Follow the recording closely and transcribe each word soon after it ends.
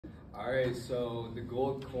All right, so the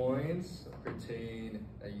gold coins that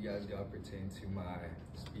you guys got pertain to my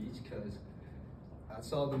speech, because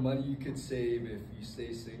that's all the money you could save if you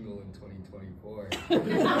stay single in 2024.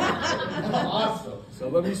 Awesome. So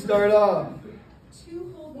let me start off.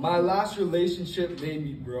 My last relationship made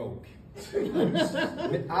me broke.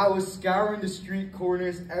 I was scouring the street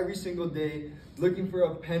corners every single day, looking for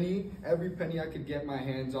a penny, every penny I could get my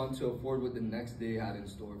hands on to afford what the next day had in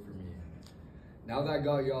store for me. Now that I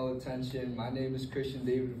got y'all attention, my name is Christian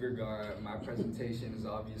David Vergara. My presentation is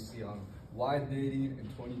obviously on why dating in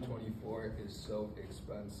 2024 is so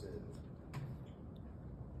expensive.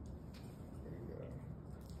 There you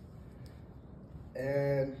go.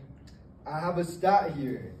 And I have a stat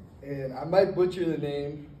here, and I might butcher the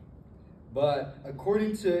name, but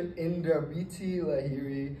according to Indrabiti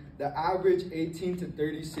Lahiri, the average 18 to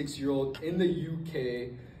 36-year-old in the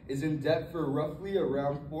UK is in debt for roughly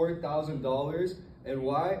around $4,000. And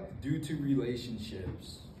why? Due to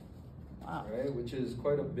relationships. Wow. Right? Which is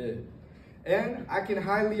quite a bit. And I can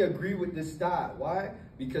highly agree with this stat. Why?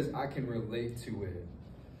 Because I can relate to it.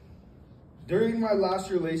 During my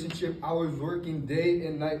last relationship, I was working day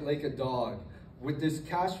and night like a dog with this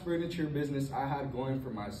cash furniture business I had going for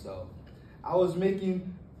myself. I was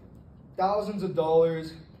making thousands of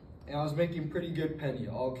dollars, and I was making pretty good penny,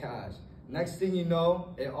 all cash. Next thing you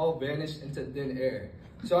know, it all vanished into thin air.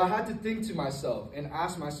 So I had to think to myself and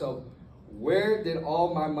ask myself, where did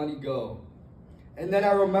all my money go? And then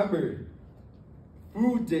I remembered,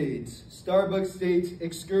 food dates, Starbucks dates,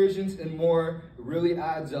 excursions, and more really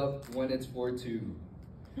adds up when it's for two,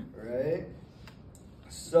 right?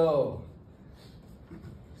 So,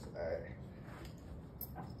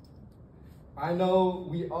 I know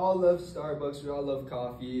we all love Starbucks, we all love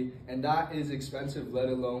coffee, and that is expensive, let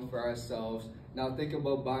alone for ourselves. Now think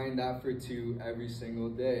about buying that for two every single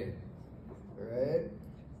day, right?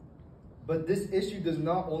 But this issue does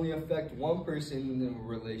not only affect one person in a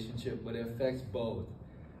relationship, but it affects both.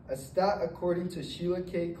 A stat according to Sheila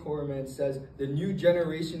K. Corman says the new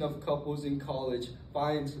generation of couples in college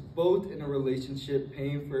finds both in a relationship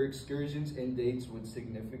paying for excursions and dates with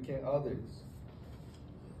significant others.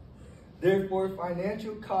 Therefore,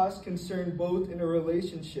 financial costs concern both in a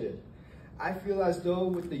relationship. I feel as though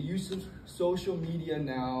with the use of social media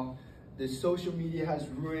now, the social media has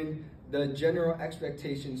ruined the general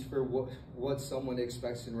expectations for what someone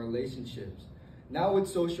expects in relationships. Now with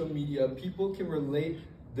social media, people can relate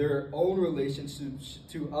their own relationships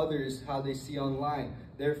to others how they see online.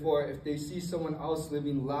 Therefore, if they see someone else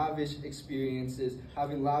living lavish experiences,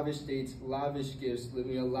 having lavish dates, lavish gifts,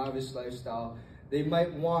 living a lavish lifestyle, they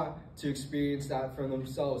might want to experience that for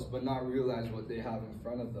themselves, but not realize what they have in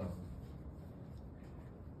front of them.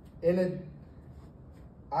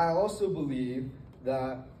 I also believe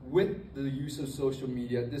that with the use of social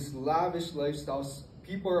media, this lavish lifestyle,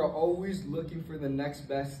 people are always looking for the next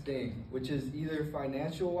best thing, which is either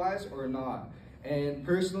financial-wise or not. And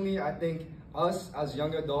personally, I think us as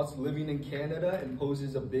young adults living in Canada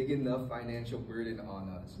imposes a big enough financial burden on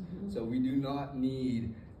us. Mm-hmm. So we do not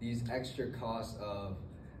need these extra costs of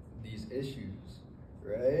these issues,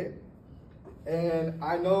 right? And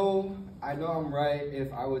I know I'm right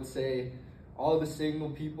if I would say all the single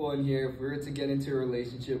people in here, if we were to get into a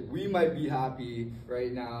relationship, we might be happy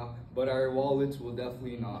right now, but our wallets will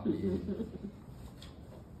definitely not be.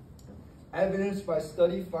 Evidence by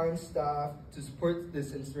Study Find Staff to support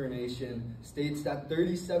this information states that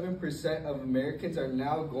 37% of Americans are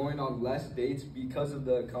now going on less dates because of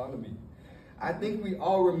the economy. I think we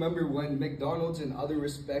all remember when McDonald's and other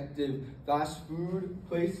respective fast food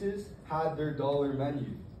places had their dollar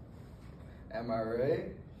menu. Am I right?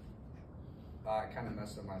 I kind of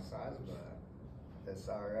messed up my size, but that's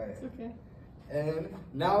all right. It's okay. And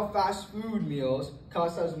now fast food meals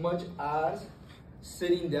cost as much as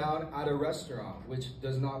sitting down at a restaurant, which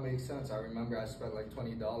does not make sense. I remember I spent like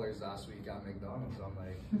 $20 last week at McDonald's. I'm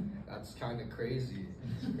like, that's kind of crazy,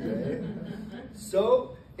 right?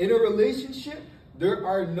 So, in a relationship, there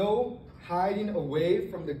are no hiding away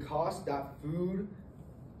from the cost that food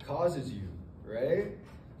causes you, right?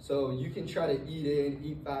 So you can try to eat in,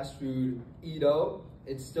 eat fast food, eat out.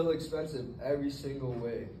 It's still expensive every single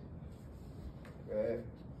way, right?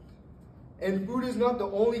 And food is not the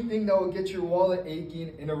only thing that will get your wallet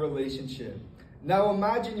aching in a relationship. Now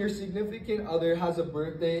imagine your significant other has a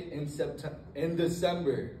birthday in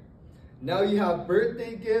December. Now you have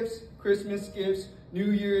birthday gifts, Christmas gifts,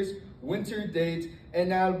 New Year's, winter dates, and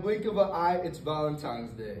now blink of an eye, it's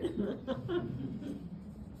Valentine's Day.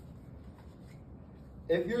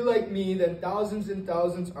 If you're like me, then thousands and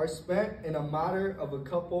thousands are spent in a matter of a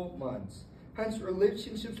couple months. Hence,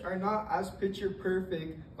 relationships are not as picture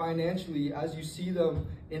perfect financially as you see them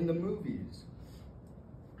in the movies.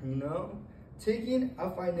 You know? Taking a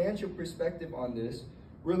financial perspective on this,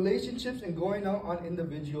 relationships and going out on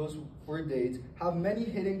individuals for dates have many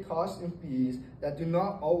hidden costs and fees that do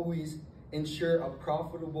not always ensure a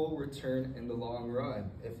profitable return in the long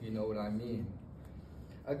run, if you know what I mean.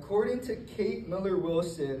 According to Kate Miller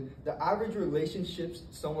Wilson, the average relationships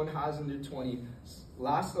someone has in their 20s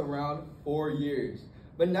lasts around 4 years.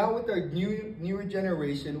 But now with our newer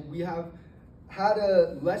generation, we have had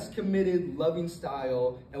a less committed loving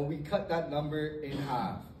style, and we cut that number in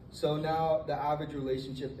half. So now the average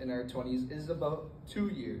relationship in our 20s is about 2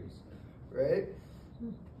 years, right?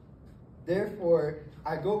 Therefore,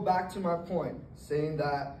 I go back to my point, saying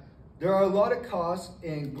that there are a lot of costs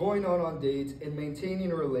in going out on dates and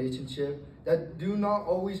maintaining a relationship that do not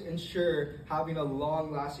always ensure having a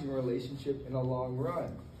long-lasting relationship in the long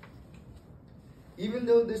run. Even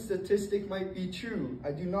though this statistic might be true,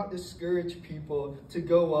 I do not discourage people to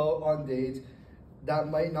go out on dates that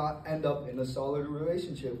might not end up in a solid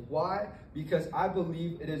relationship. Why? Because I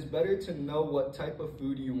believe it is better to know what type of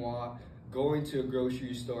food you want going to a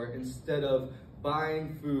grocery store instead of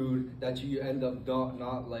buying food that you end up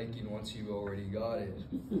not liking once you've already got it.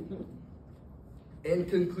 In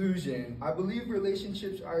conclusion, I believe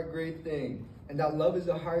relationships are a great thing and that love is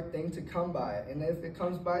a hard thing to come by. And if it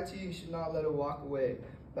comes by to you, you should not let it walk away.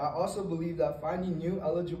 But I also believe that finding new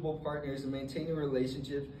eligible partners and maintaining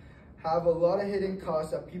relationships have a lot of hidden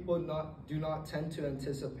costs that people do not tend to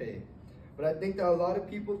anticipate. But I think that a lot of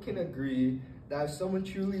people can agree that if someone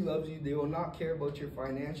truly loves you, they will not care about your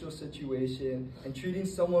financial situation, and treating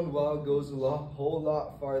someone well goes a whole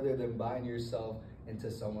lot farther than buying yourself into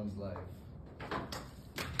someone's life.